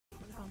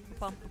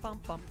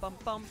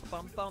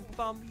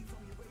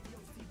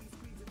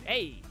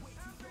Hey.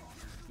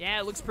 Yeah,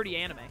 it looks pretty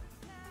anime.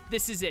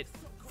 This is it.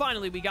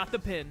 Finally, we got the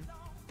pin.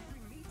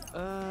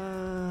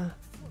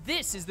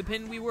 This is the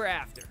pin we were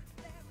after.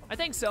 I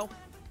think so.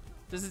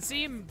 Does it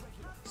seem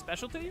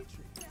special to you?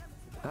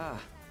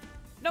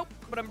 Nope,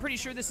 but I'm pretty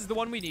sure this is the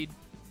one we need.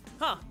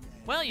 Huh.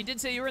 Well, you did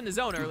say you were in the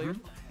zone earlier.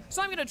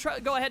 So I'm gonna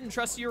go ahead and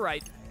trust you're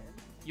right.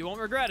 You won't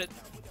regret it.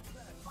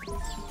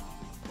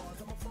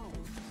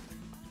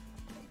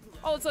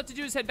 All that's left to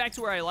do is head back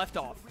to where I left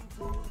off.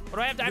 But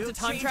do I have to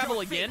time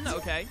travel again?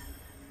 Okay.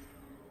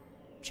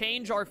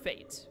 Change our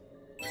fate.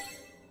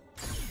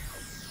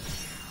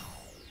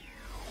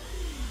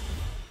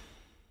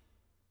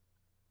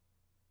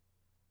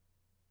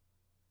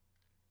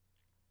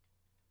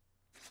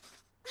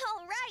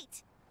 All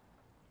right.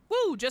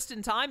 Woo, just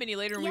in time. Any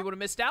later and we would have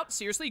missed out.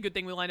 Seriously, good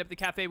thing we lined up the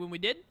cafe when we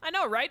did. I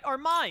know, right? Our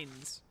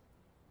minds.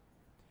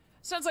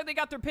 Sounds like they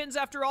got their pins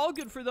after all.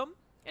 Good for them.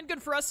 And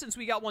good for us since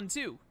we got one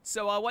too.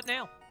 So, what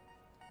now?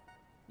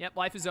 Yep,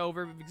 life is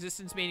over.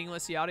 Existence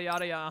meaningless. Yada,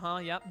 yada,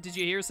 yada. Yep. Did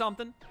you hear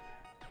something?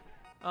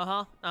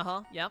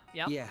 Yep.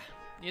 Yeah.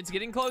 It's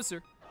getting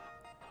closer.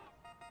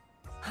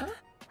 Huh?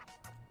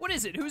 What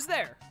is it? Who's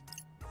there?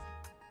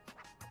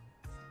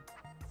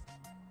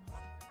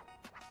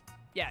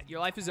 Yeah, your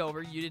life is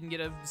over. You didn't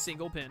get a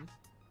single pin.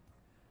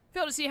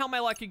 Fail to see how my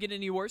luck could get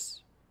any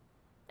worse.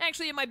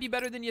 Actually, it might be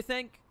better than you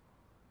think.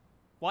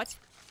 What?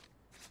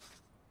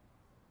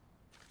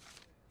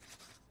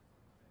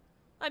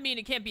 I mean,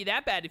 it can't be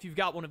that bad if you've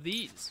got one of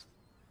these.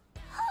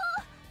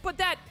 But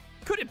that,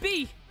 could it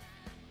be?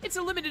 It's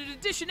a limited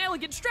edition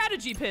elegant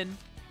strategy pin.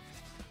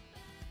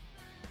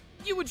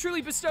 You would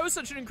truly bestow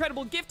such an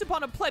incredible gift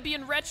upon a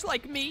plebeian wretch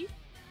like me?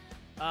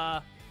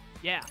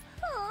 Yeah.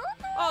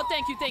 Oh,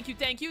 thank you, thank you,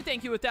 thank you,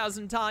 thank you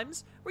 1,000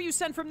 times. Were you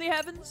sent from the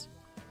heavens?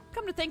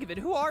 Come to think of it,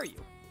 who are you?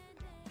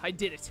 I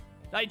did it.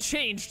 I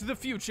changed the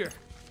future.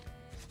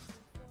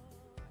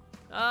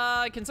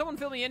 Can someone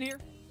fill me in here?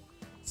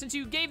 Since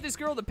you gave this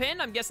girl the pin,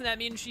 I'm guessing that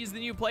means she's the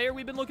new player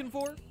we've been looking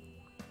for?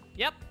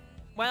 Yep.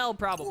 Well,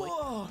 probably.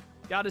 Whoa.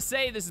 Gotta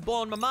say, this is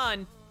blowing my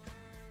mind.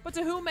 But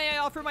to whom may I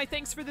offer my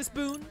thanks for this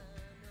boon?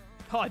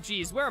 Oh,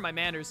 geez, where are my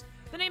manners?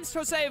 The name's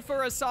Tosei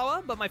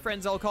Furusawa, but my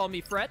friends all call me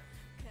Fret.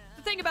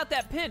 The thing about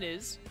that pin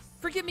is,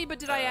 forgive me, but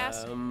did I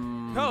ask?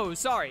 Oh,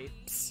 sorry.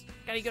 Psst.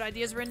 Got any good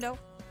ideas, Rindo?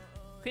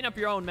 Clean up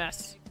your own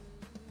mess.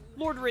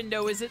 Lord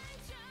Rindo, is it?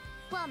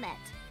 Well met.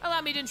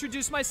 Allow me to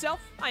introduce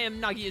myself. I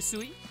am Nagi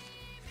Usui.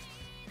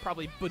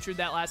 Probably butchered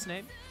that last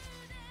name.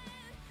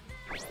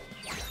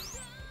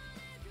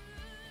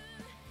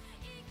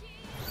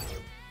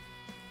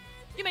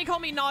 You may call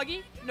me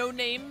Nagi. No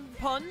name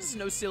puns,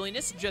 no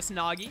silliness, just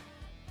Nagi.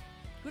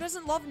 Who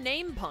doesn't love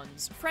name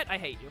puns? Fret, I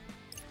hate you.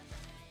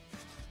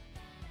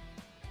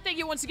 Thank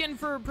you once again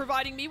for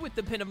providing me with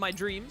the pin of my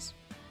dreams.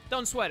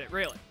 Don't sweat it,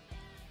 really.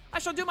 I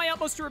shall do my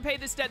utmost to repay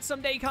this debt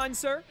someday, kind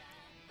sir.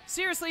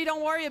 Seriously,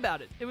 don't worry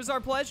about it. It was our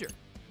pleasure.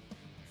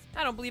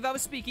 I don't believe I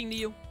was speaking to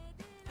you.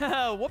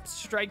 Whoops,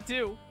 strike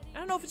two. I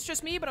don't know if it's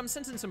just me, but I'm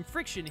sensing some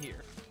friction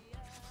here.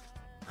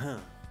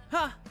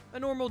 Huh, a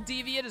normal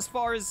deviant as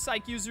far as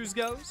psych users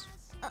goes.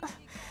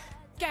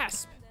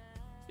 Gasp.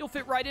 You'll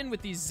fit right in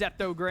with these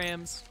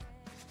zeptograms.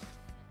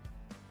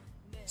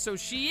 So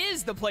she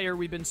is the player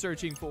we've been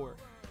searching for.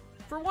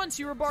 For once,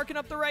 you were barking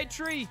up the right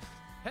tree.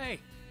 Hey,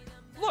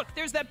 look,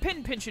 there's that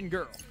pin-pinching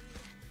girl.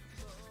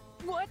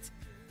 What?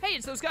 Hey,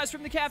 it's those guys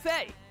from the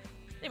cafe.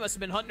 They must have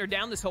been hunting her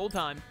down this whole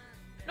time.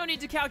 No need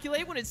to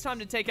calculate when it's time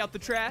to take out the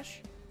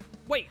trash.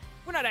 Wait,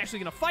 we're not actually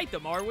gonna fight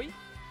them, are we?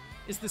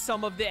 Is the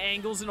sum of the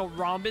angles in a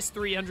rhombus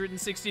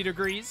 360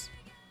 degrees?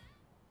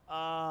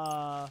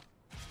 I'll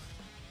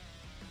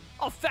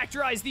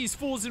factorize these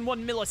fools in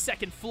 1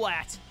 millisecond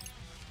flat.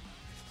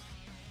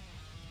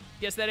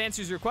 Guess that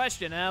answers your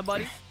question, huh,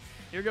 buddy?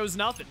 Here goes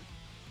nothing.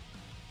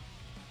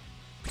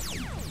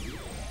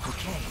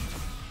 Okay,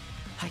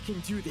 I can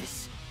do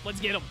this. Let's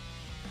get them.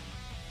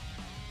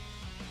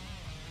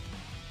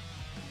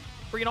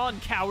 Bring it on,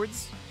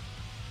 cowards.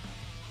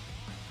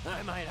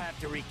 I might have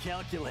to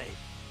recalculate.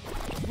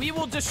 We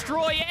will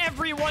destroy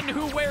everyone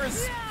who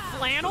wears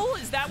flannel?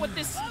 Is that what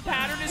this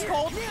pattern is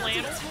called?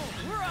 Flannel?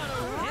 We're on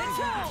a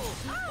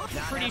roll.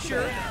 Pretty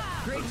sure.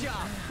 Great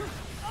job.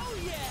 Oh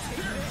yeah.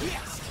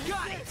 Yes,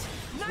 got it.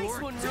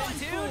 Nice one, Rin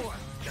Dude.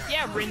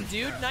 Yeah, Rin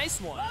Dude, nice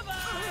one.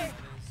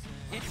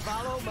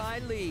 Follow my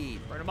lead.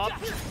 Burn him up.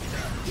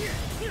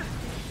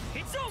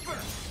 It's over.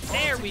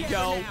 There we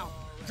go.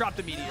 Drop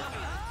the meteor.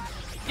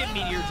 Get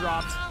meteor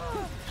dropped.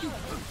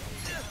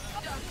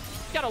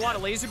 Got a lot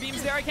of laser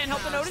beams there, I can't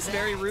help but notice.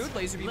 Very rude.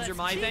 Laser beams are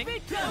my thing.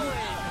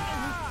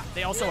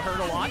 They also hurt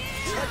a lot.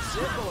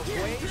 Simple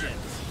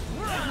equations.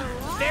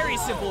 Very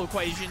simple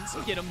equations.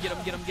 Get them, get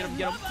them, get them, get them,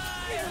 get them.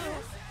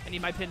 I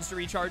need my pins to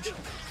recharge.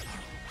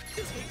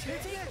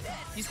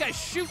 These guys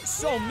shoot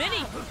so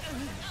many.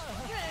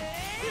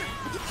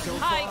 So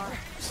Hi. far,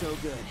 so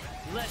good.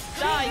 Let's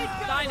die.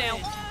 Die now.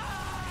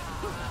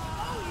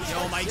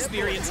 Yo, my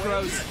experience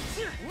grows.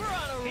 We're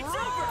on a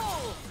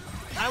roll.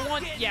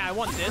 I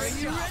want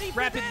this.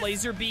 Rapid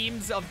laser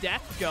beams of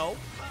death, go.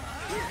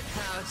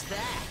 How's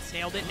that?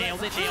 Nailed it,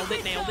 nailed it, nailed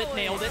it, nailed it,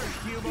 nailed it.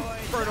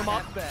 Burn them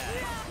up.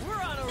 We're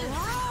on a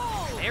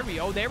roll! There we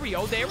go, there we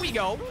go, there we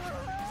go.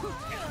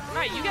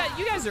 Alright,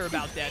 you guys are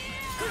about dead.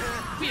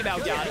 We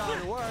about got it.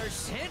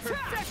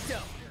 Perfecto!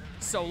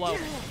 So low.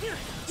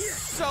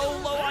 So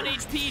low on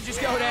HP,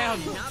 just go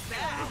down. Not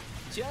bad.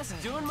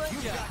 Just doing my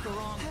job. The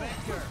wrong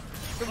vector.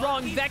 The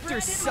wrong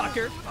vector,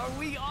 sucker. Are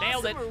we awesome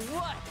Nailed it. or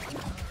what?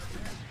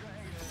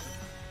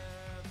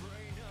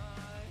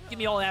 Give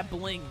me all that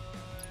bling.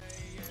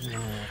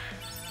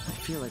 I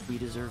feel like we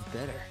deserve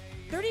better.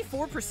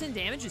 34%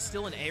 damage is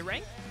still an A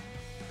rank?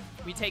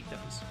 We take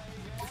those.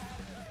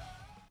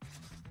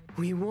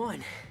 We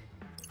won.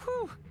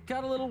 Whew,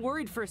 got a little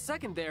worried for a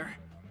second there.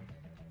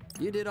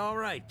 You did all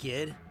right,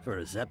 kid, for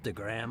a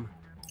zeptogram.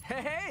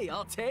 Hey,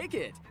 I'll take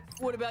it.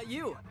 What about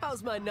you?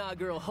 How's my nah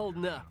girl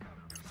holding up?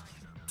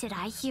 Did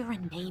I hear a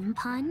name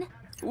pun?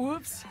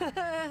 Whoops.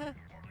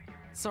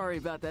 Sorry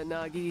about that,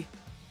 Nagi.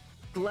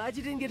 Glad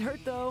you didn't get hurt,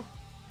 though.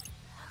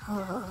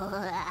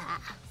 How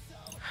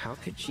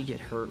could she get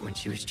hurt when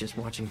she was just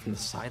watching from the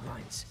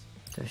sidelines?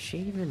 Does she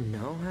even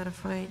know how to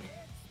fight?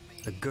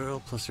 A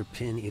girl plus her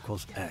pin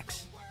equals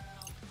X.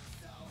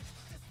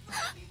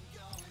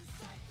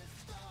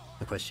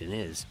 The question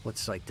is, what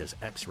site does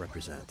X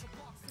represent?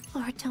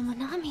 Lord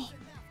Tomonami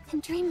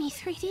and Dreamy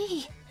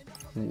 3D.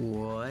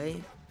 What?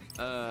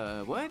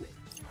 What?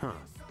 Huh.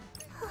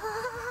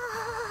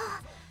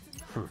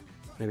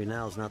 Maybe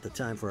now's not the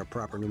time for a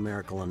proper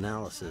numerical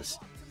analysis.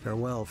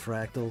 Farewell,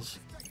 fractals.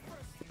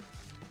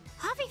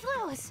 Hoppy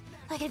flows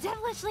like a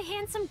devilishly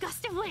handsome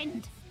gust of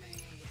wind.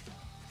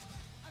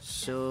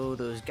 So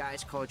those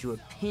guys called you a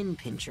pin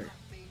pincher.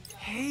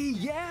 Hey,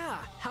 yeah!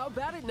 How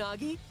about it,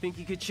 Nagi? Think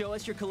you could show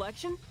us your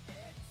collection?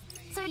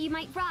 So you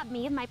might rob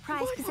me of my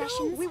prized What?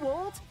 possessions? No, we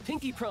won't.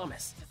 Pinky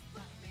promised.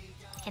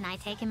 Can I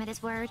take him at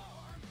his word?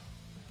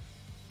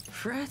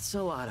 Fred's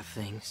a lot of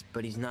things,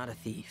 but he's not a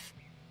thief.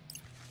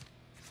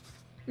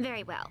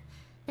 Very well.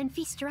 Then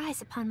feast your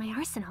eyes upon my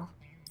arsenal.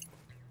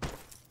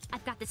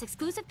 I've got this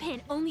exclusive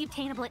pin only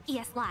obtainable at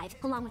ES Live,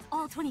 along with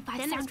all 25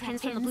 Then there's soundtrack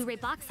pins pins from the Blu-ray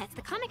box sets,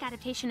 the comic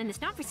adaptation, and this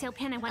not-for-sale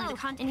pin I won in the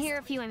contest. and here are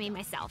a few I made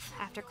myself.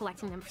 After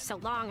collecting them for so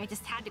long, I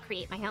just had to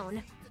create my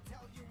own.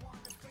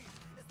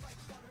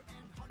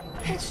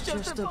 It's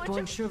just a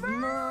bunch of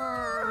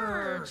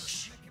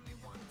merch!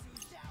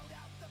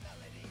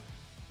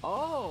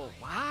 Oh,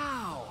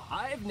 wow!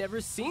 I've never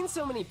seen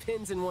so many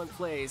pins in one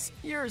place.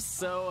 You're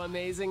so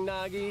amazing,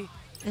 Nagi.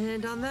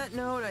 And on that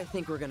note, I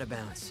think we're gonna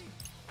bounce.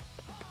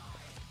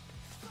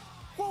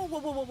 Whoa, whoa,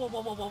 whoa, whoa, whoa,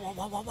 whoa, whoa, whoa,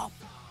 whoa, whoa, whoa!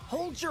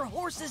 Hold your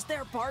horses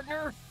there,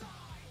 partner!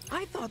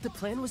 I thought the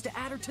plan was to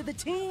add her to the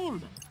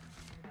team!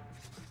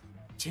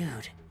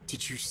 Dude,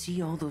 did you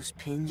see all those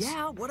pins?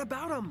 Yeah, what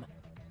about them?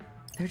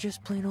 They're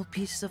just plain old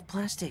pieces of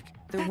plastic.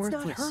 They're That's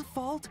worthless. not her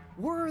fault.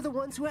 We're the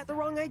ones who had the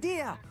wrong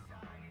idea.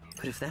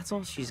 But if that's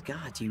all she's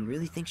got, do you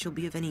really think she'll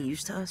be of any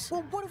use to us?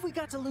 Well, what have we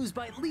got to lose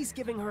by at least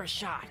giving her a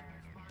shot?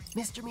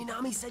 Mr.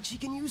 Minami said she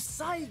can use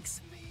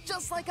Sykes,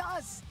 just like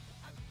us.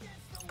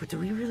 But do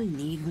we really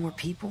need more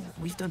people?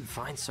 We've done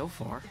fine so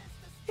far.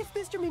 If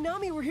Mr.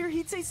 Minami were here,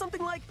 he'd say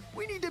something like,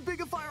 "We need to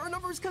bigify our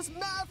numbers cause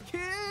math,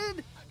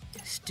 kid!"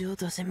 Still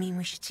doesn't mean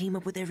we should team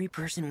up with every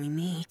person we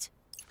meet.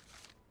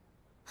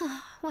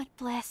 What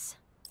bliss.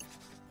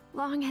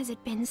 Long has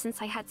it been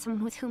since I had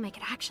someone with whom I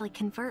could actually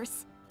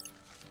converse.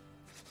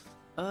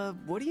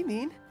 What do you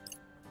mean?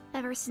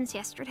 Ever since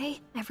yesterday,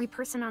 every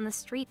person on the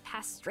street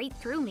passed straight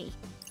through me.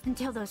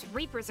 Until those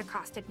reapers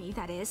accosted me,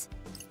 that is.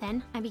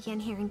 Then I began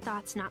hearing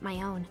thoughts not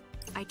my own.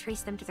 I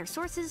traced them to their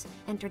sources,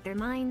 entered their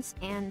minds,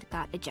 and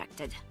got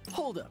ejected.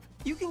 Hold up.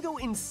 You can go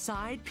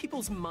inside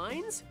people's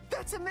minds?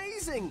 That's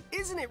amazing,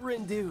 isn't it,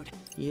 Rin Dude?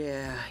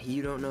 Yeah,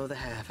 you don't know the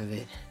half of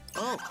it.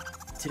 Oh,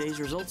 today's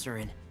results are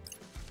in.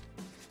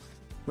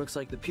 Looks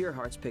like the Pure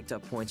Hearts picked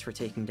up points for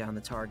taking down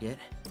the target,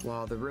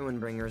 while the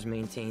Ruinbringers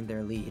maintained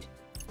their lead.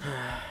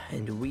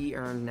 And we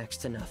earned next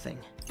to nothing.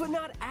 But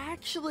not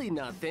actually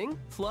nothing.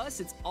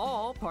 Plus, it's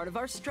all part of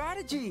our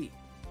strategy.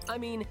 I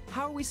mean,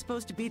 how are we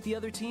supposed to beat the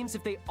other teams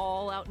if they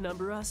all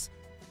outnumber us?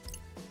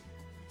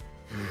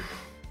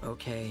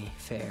 Okay,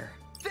 fair.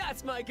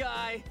 That's my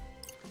guy!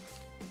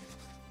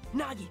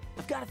 Nagi,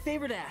 I've got a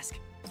favor to ask.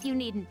 You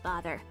needn't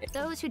bother.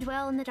 Those who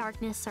dwell in the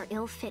darkness are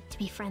ill fit to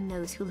befriend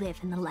those who live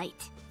in the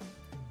light.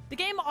 The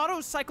game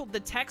auto-cycled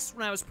the text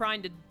when I was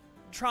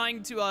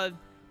trying to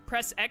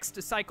press X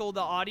to cycle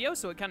the audio,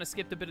 so it kind of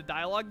skipped a bit of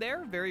dialogue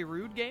there. Very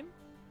rude game.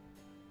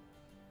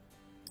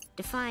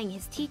 Defying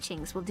his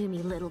teachings will do me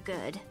little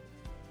good.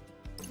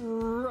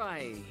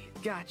 Right,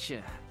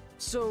 gotcha.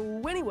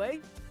 So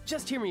anyway,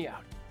 just hear me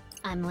out.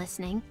 I'm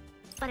listening,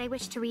 but I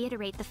wish to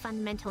reiterate the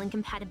fundamental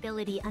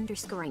incompatibility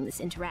underscoring this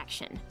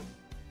interaction.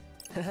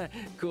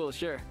 Cool,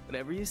 sure,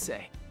 whatever you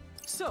say.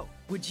 So,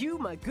 would you,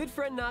 my good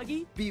friend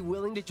Nagi, be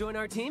willing to join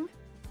our team?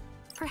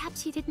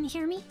 Perhaps you didn't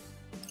hear me?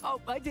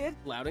 Oh, I did,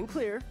 loud and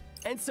clear.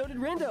 And so did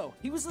Rendo.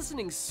 He was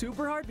listening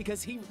super hard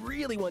because he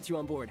really wants you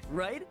on board,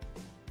 right?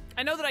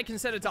 I know that I can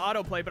set it to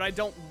autoplay, but I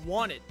don't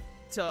want it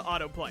to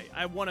autoplay.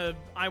 I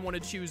wanna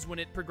choose when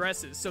it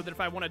progresses, so that if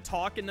I want to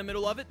talk in the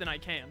middle of it, then I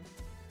can.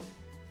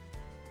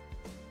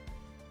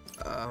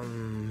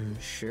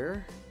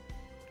 Sure.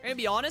 I'm gonna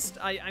be honest,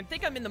 I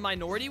think I'm in the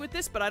minority with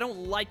this, but I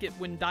don't like it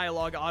when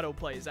dialogue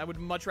autoplays. I would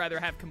much rather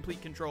have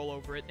complete control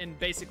over it, and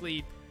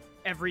basically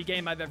every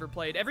game I've ever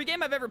played. Every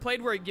game I've ever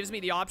played where it gives me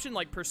the option,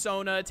 like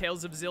Persona,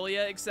 Tales of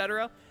Xillia,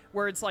 etc.,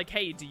 where it's like,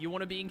 hey, do you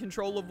want to be in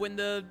control of when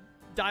the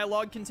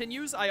dialogue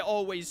continues? I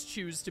always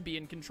choose to be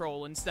in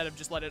control instead of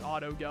just let it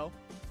auto go.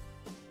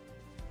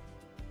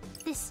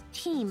 This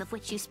team of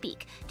which you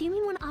speak, do you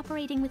mean one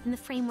operating within the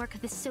framework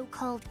of the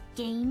so-called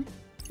game?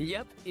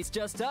 Yep, it's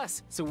just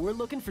us, so we're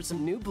looking for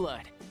some new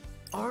blood.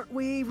 Aren't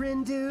we,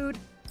 Rin dude?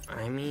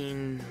 I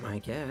mean, I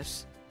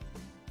guess.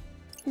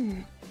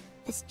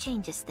 This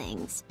changes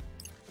things.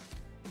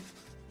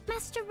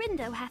 Master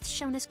Rindo hath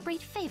shown us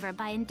great favor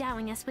by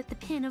endowing us with the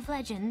Pin of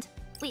Legend.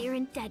 We are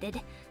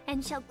indebted,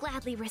 and shall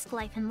gladly risk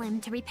life and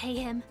limb to repay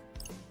him.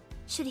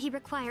 Should he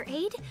require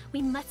aid,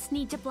 we must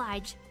needs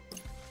oblige.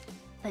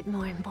 But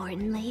more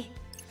importantly,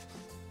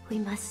 we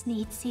must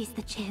needs seize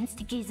the chance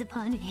to gaze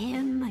upon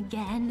him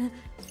again.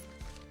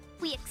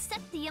 We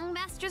accept the young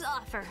master's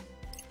offer.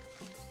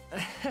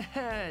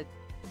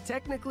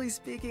 Technically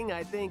speaking,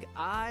 I think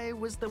I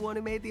was the one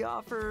who made the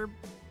offer.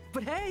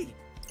 But hey,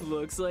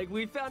 looks like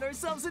we found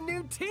ourselves a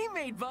new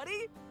teammate,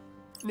 buddy!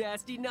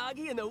 Nasty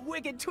Nagi and the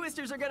Wicked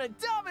Twisters are gonna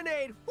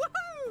dominate!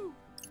 Woohoo!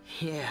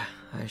 Yeah,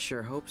 I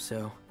sure hope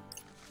so.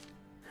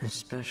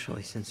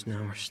 Especially since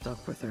now we're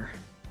stuck with her.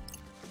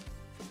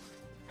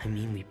 I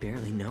mean, we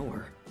barely know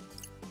her.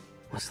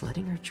 Was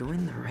letting her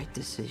join the right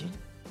decision?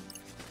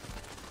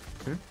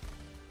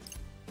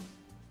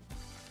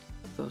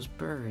 Those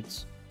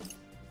birds.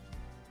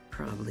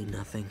 Probably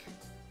nothing.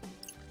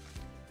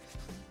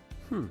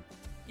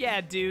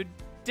 Yeah, dude,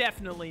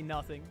 definitely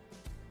nothing.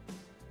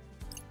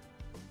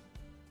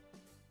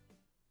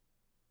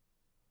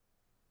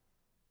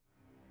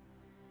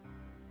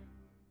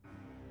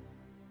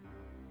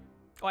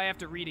 Oh, I have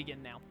to read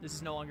again now. This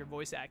is no longer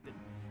voice acted.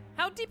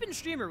 How deep in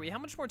stream are we? How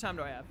much more time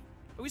do I have?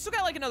 We still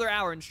got like another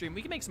hour in stream.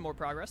 We can make some more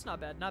progress. Not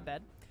bad, not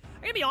bad.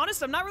 I'm gonna be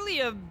honest, I'm not really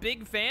a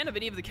big fan of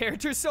any of the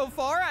characters so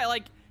far. I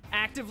like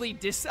actively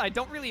I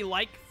don't really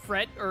like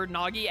Fret or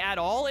Nagi at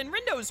all, and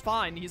Rindo's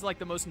fine. He's like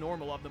the most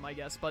normal of them, I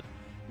guess, but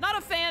not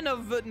a fan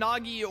of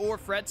Nagi or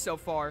Fret so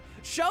far.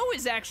 Sho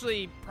is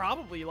actually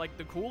probably like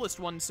the coolest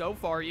one so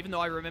far, even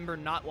though I remember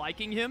not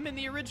liking him in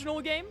the original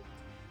game.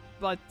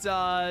 But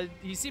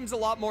he seems a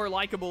lot more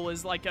likable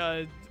as like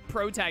a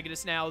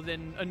protagonist now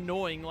than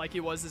annoying like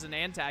he was as an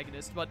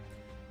antagonist. But,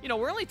 you know,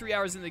 we're only 3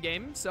 hours in the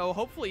game, so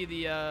hopefully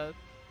the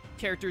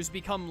characters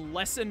become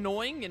less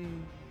annoying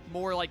and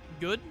more, like,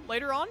 good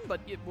later on, but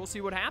we'll see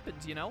what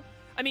happens, you know?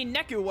 I mean,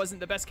 Neku wasn't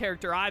the best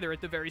character either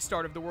at the very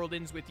start of The World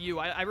Ends With You.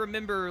 I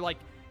remember, like,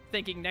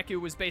 thinking Neku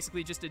was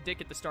basically just a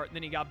dick at the start, and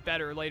then he got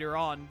better later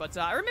on. But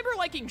I remember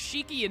liking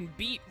Shiki and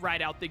Beat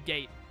right out the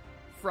gate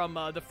from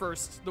the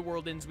first The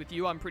World Ends With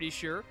You, I'm pretty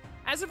sure.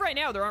 As of right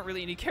now, there aren't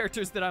really any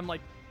characters that I'm,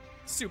 like,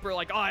 super,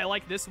 like, oh, I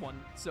like this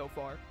one so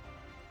far.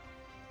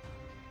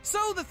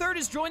 So, the third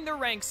has joined their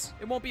ranks.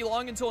 It won't be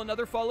long until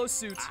another follows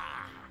suit.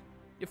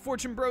 If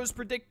Fortune Bros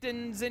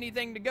predicting's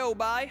anything to go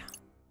by.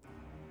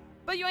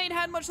 But you ain't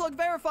had much luck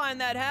verifying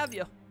that, have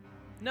you?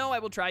 No, I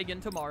will try again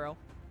tomorrow.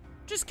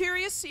 Just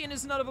curious, seeing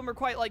as none of them are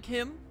quite like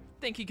him.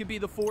 Think he could be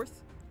the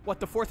fourth?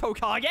 What, the fourth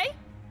Hokage?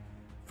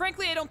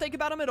 Frankly, I don't think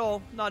about him at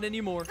all. Not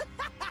anymore.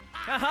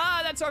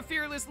 Haha, that's our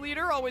fearless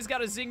leader. Always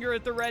got a zinger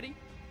at the ready.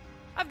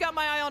 I've got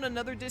my eye on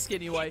another disc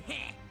anyway.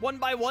 One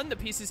by one, the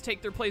pieces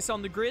take their place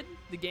on the grid.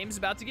 The game's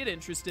about to get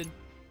interesting.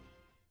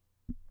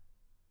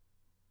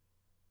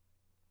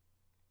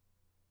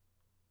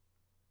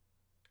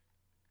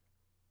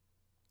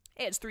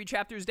 Hey, it's 3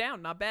 chapters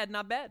down. Not bad,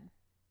 not bad.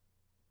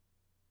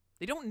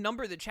 They don't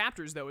number the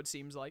chapters, though, it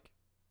seems like.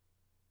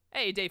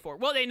 Hey, day 4.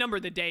 Well, they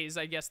number the days,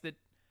 I guess. That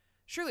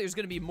surely there's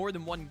going to be more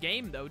than one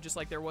game, though, just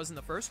like there was in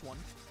the first one.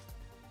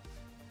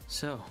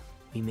 So,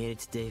 we made it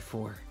to day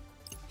 4.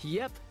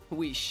 Yep,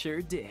 we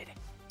sure did.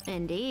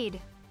 Indeed.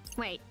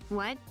 Wait,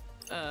 what?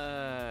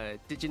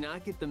 Did you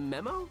not get the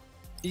memo?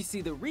 You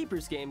see, the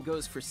Reaper's game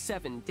goes for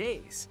 7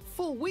 days.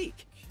 Full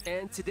week.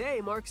 And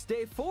today marks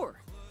day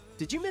 4.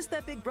 Did you miss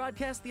that big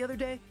broadcast the other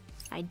day?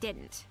 I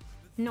didn't.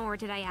 Nor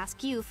did I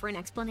ask you for an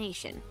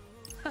explanation.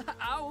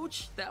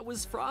 Ouch, that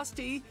was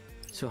frosty.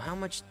 So how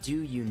much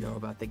do you know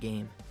about the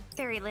game?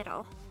 Very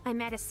little. I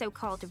met a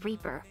so-called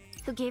Reaper,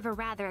 who gave a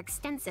rather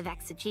extensive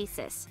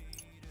exegesis.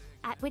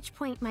 At which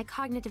point my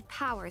cognitive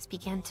powers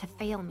began to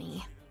fail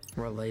me.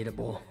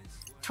 Relatable.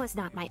 'Twas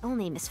not my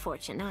only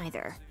misfortune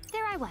either.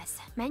 There I was,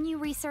 menu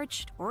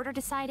researched, order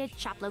decided,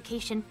 shop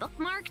location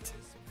bookmarked.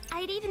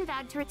 I had even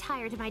vowed to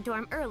retire to my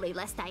dorm early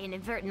lest I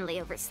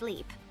inadvertently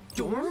oversleep.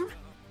 Dorm?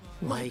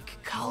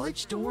 Like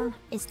college dorm?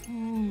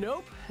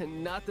 Nope,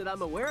 not that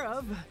I'm aware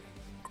of.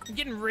 I'm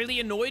getting really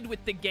annoyed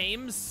with the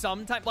games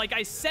sometimes. Like,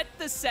 I set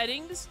the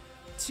settings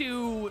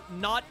to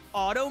not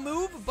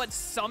auto-move, but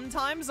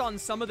sometimes on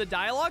some of the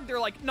dialogue, they're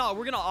like, no,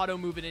 we're gonna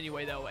auto-move it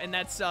anyway, though. And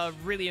that's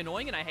really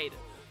annoying, and I hate it.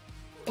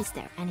 Is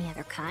there any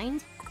other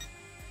kind?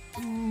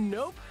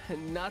 Nope,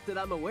 not that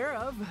I'm aware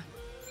of.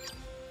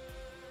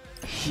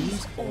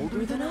 He's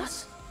older than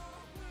us?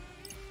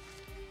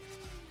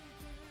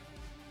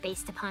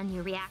 Based upon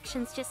your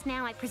reactions just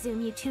now, I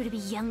presume you two to be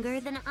younger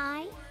than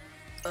I?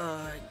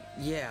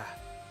 Yeah,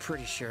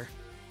 pretty sure.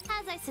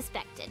 As I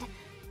suspected.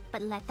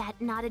 But let that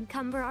not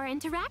encumber our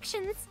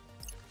interactions.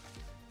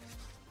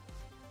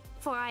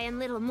 For I am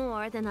little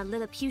more than a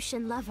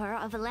Lilliputian lover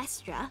of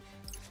Alestra.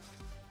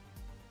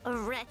 A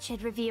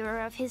wretched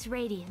reverer of his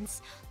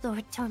radiance,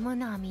 Lord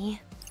Tomonami.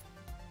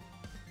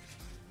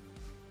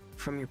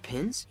 From your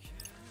pins?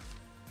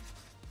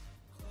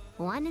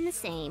 One and the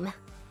same.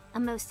 A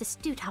most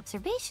astute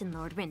observation,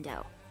 Lord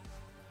Rindo.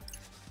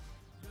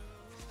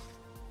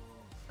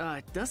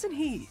 Doesn't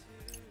he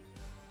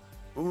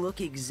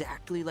Look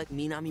exactly like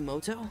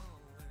Minamimoto?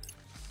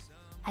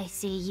 I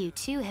see you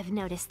too have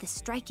noticed the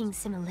striking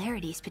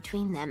similarities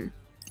between them.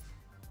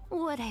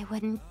 What I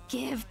wouldn't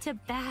give to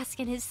bask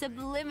in his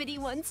sublimity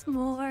once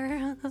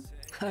more.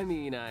 I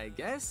mean, I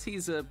guess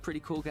he's a pretty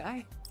cool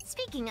guy.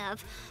 Speaking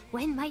of,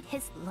 when might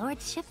his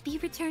lordship be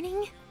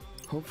returning?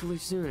 Hopefully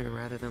sooner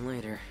rather than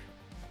later.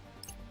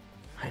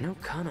 I know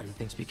Kanan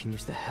thinks we can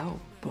use the help,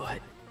 but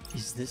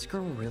is this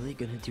girl really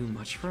gonna do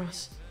much for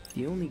us?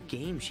 The only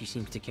game she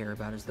seems to care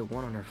about is the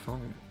one on her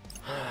phone.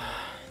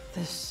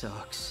 This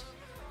sucks.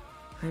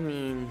 I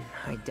mean,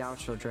 I doubt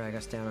she'll drag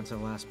us down into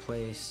last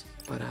place,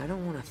 but I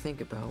don't want to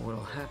think about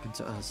what'll happen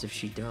to us if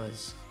she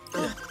does.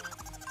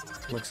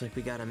 Looks like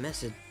we got a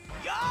message.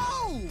 Yo!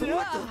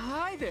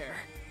 Hi there.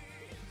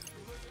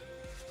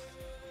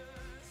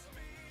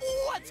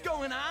 What's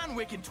going on,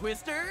 Wicked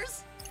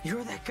Twisters?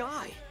 You're that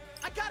guy.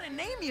 I got a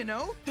name, you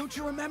know. Don't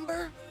you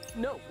remember?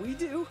 No, we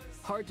do.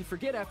 Hard to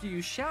forget after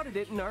you shouted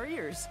it in our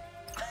ears.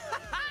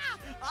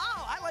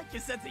 Oh, I like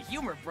your sense of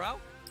humor, bro.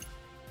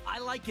 I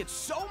like it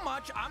so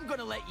much, I'm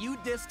gonna let you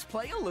discs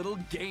play a little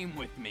game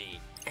with me.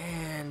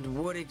 And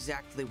what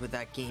exactly would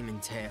that game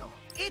entail?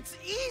 It's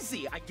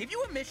easy. I give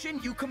you a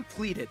mission, you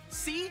complete it.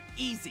 See?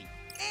 Easy.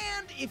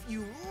 And if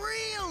you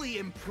really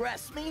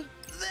impress me,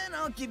 then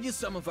I'll give you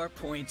some of our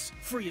points,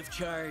 free of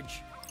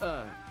charge.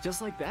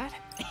 Just like that?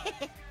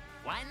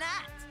 Why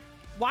not?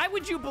 Why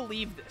would you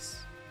believe this?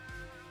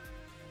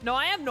 No,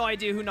 I have no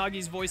idea who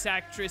Nagi's voice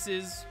actress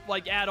is,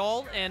 like, at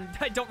all, and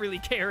I don't really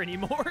care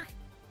anymore.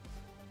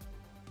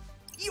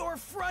 Your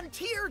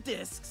frontier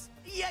discs.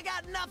 You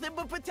got nothing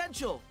but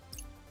potential.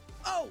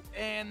 Oh,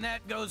 and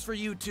that goes for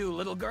you too,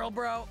 little girl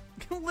bro.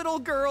 Little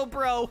girl,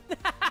 bro. All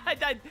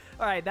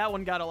right, that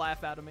one got a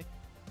laugh out of me.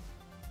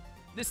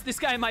 This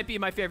guy might be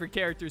my favorite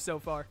character so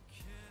far.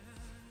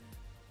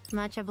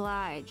 Much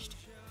obliged.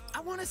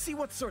 I want to see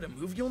what sort of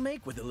move you'll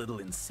make with a little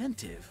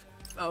incentive.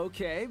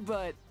 Okay,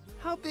 but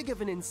how big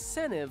of an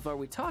incentive are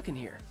we talking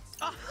here?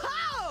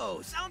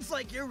 Oh, sounds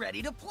like you're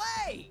ready to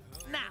play.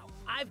 Now,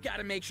 I've got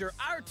to make sure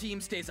our team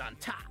stays on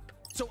top.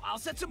 So I'll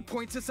set some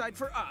points aside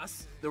for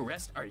us. The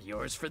rest are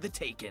yours for the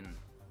taking.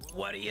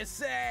 What do you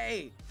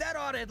say? That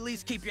ought to at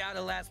least keep you out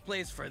of last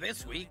place for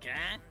this week,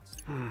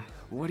 huh?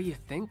 What do you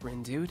think,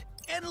 Rin dude?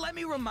 And let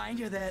me remind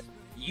you that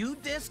you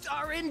discs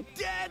are in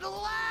dead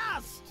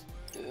last!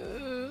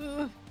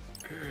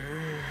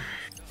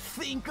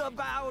 Think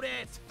about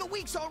it! The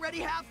week's already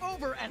half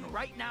over, and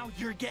right now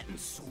you're getting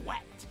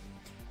swept.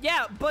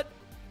 Yeah, but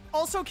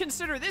also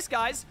consider this,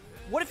 guys.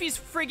 What if he's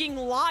frigging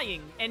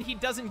lying and he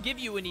doesn't give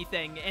you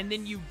anything and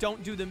then you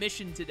don't do the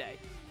mission today?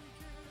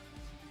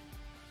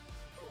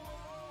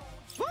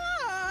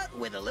 But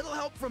with a little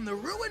help from the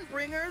Ruin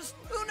Bringers,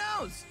 who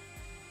knows?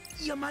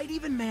 You might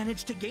even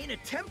manage to gain a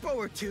tempo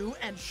or two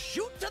and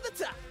shoot to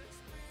the top.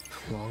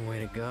 Long way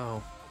to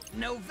go.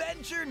 No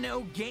venture,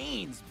 no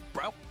gains,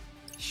 bro.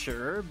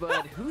 Sure,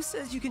 but who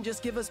says you can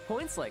just give us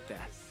points like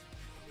that?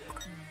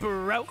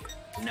 Bro.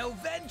 No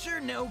venture,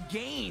 no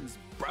gains,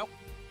 bro.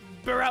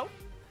 Bro.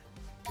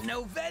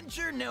 No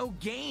venture, no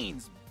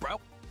gains, bro.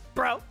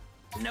 Bro.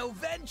 No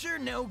venture,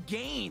 no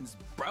gains,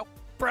 bro.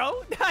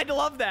 Bro? I'd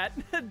love that.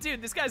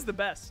 Dude, this guy's the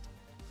best.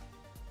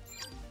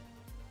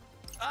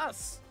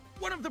 Us.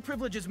 One of the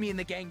privileges me and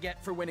the gang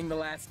get for winning the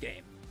last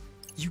game.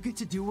 You get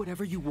to do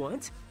whatever you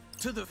want?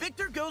 To the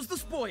victor goes the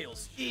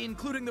spoils,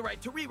 including the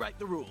right to rewrite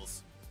the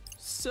rules.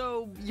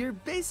 So, you're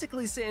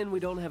basically saying we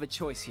don't have a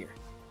choice here.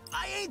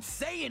 I ain't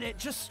saying it,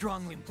 just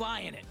strongly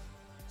implying it.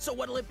 So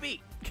what'll it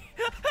be?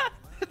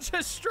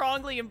 Just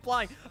strongly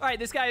implying. All right,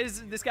 this guy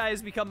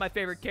has become my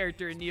favorite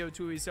character in Neo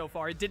 2 so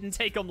far. It didn't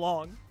take him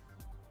long.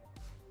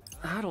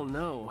 I don't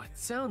know. It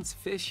sounds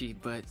fishy,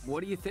 but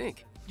what do you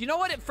think? You know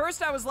what? At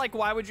first I was like,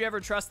 why would you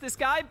ever trust this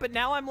guy? But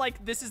now I'm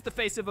like, this is the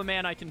face of a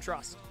man I can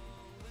trust.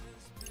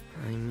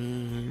 I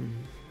mean,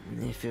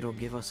 if it'll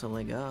give us a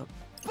leg up.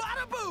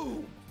 Bada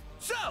boom!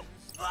 So,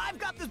 I've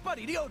got this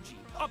buddy, the OG.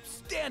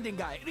 Upstanding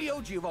guy, the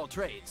OG of all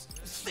trades.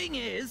 Thing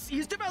is,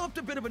 he's developed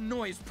a bit of a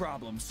noise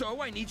problem,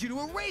 so I need you to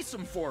erase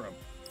him for him.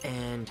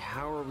 And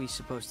how are we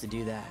supposed to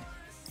do that?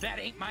 That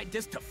ain't my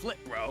disc to flip,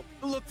 bro.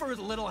 Look for his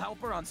little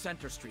helper on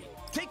Center Street.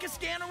 Take a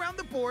scan around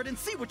the board and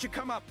see what you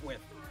come up with.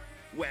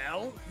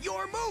 Well,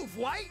 your move,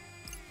 White!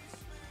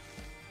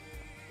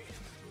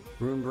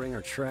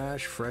 Runebringer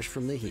trash, fresh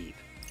from the heap.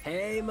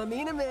 Hey,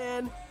 Mamina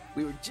man!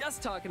 We were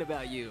just talking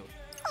about you.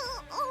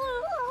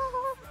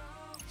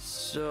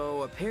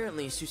 So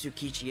apparently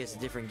Susukichi has a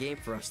different game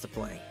for us to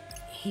play.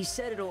 He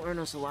said it'll earn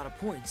us a lot of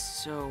points,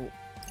 so...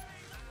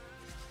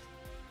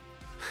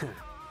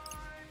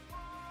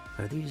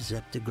 Are these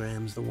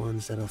zeptograms the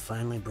ones that'll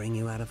finally bring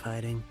you out of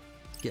hiding?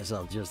 Guess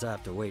I'll just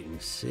have to wait and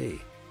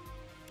see.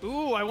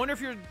 Ooh, I wonder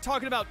if you're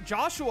talking about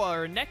Joshua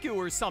or Neku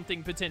or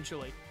something,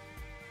 potentially.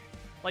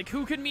 Like,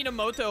 who could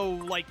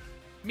Minamoto, like,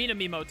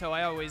 Minamimoto,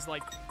 I always,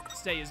 like,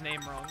 say his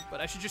name wrong,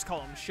 but I should just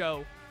call him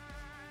Sho.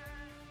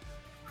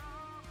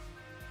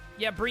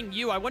 Yeah, bring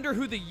you. I wonder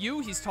who the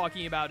you he's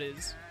talking about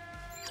is.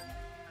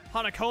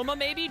 Hanakoma,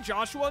 maybe?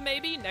 Joshua,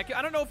 maybe? Neku?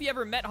 I don't know if he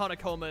ever met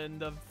Hanakoma in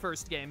the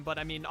first game, but,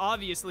 I mean,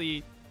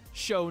 obviously,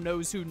 Sho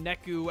knows who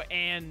Neku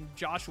and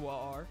Joshua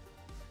are.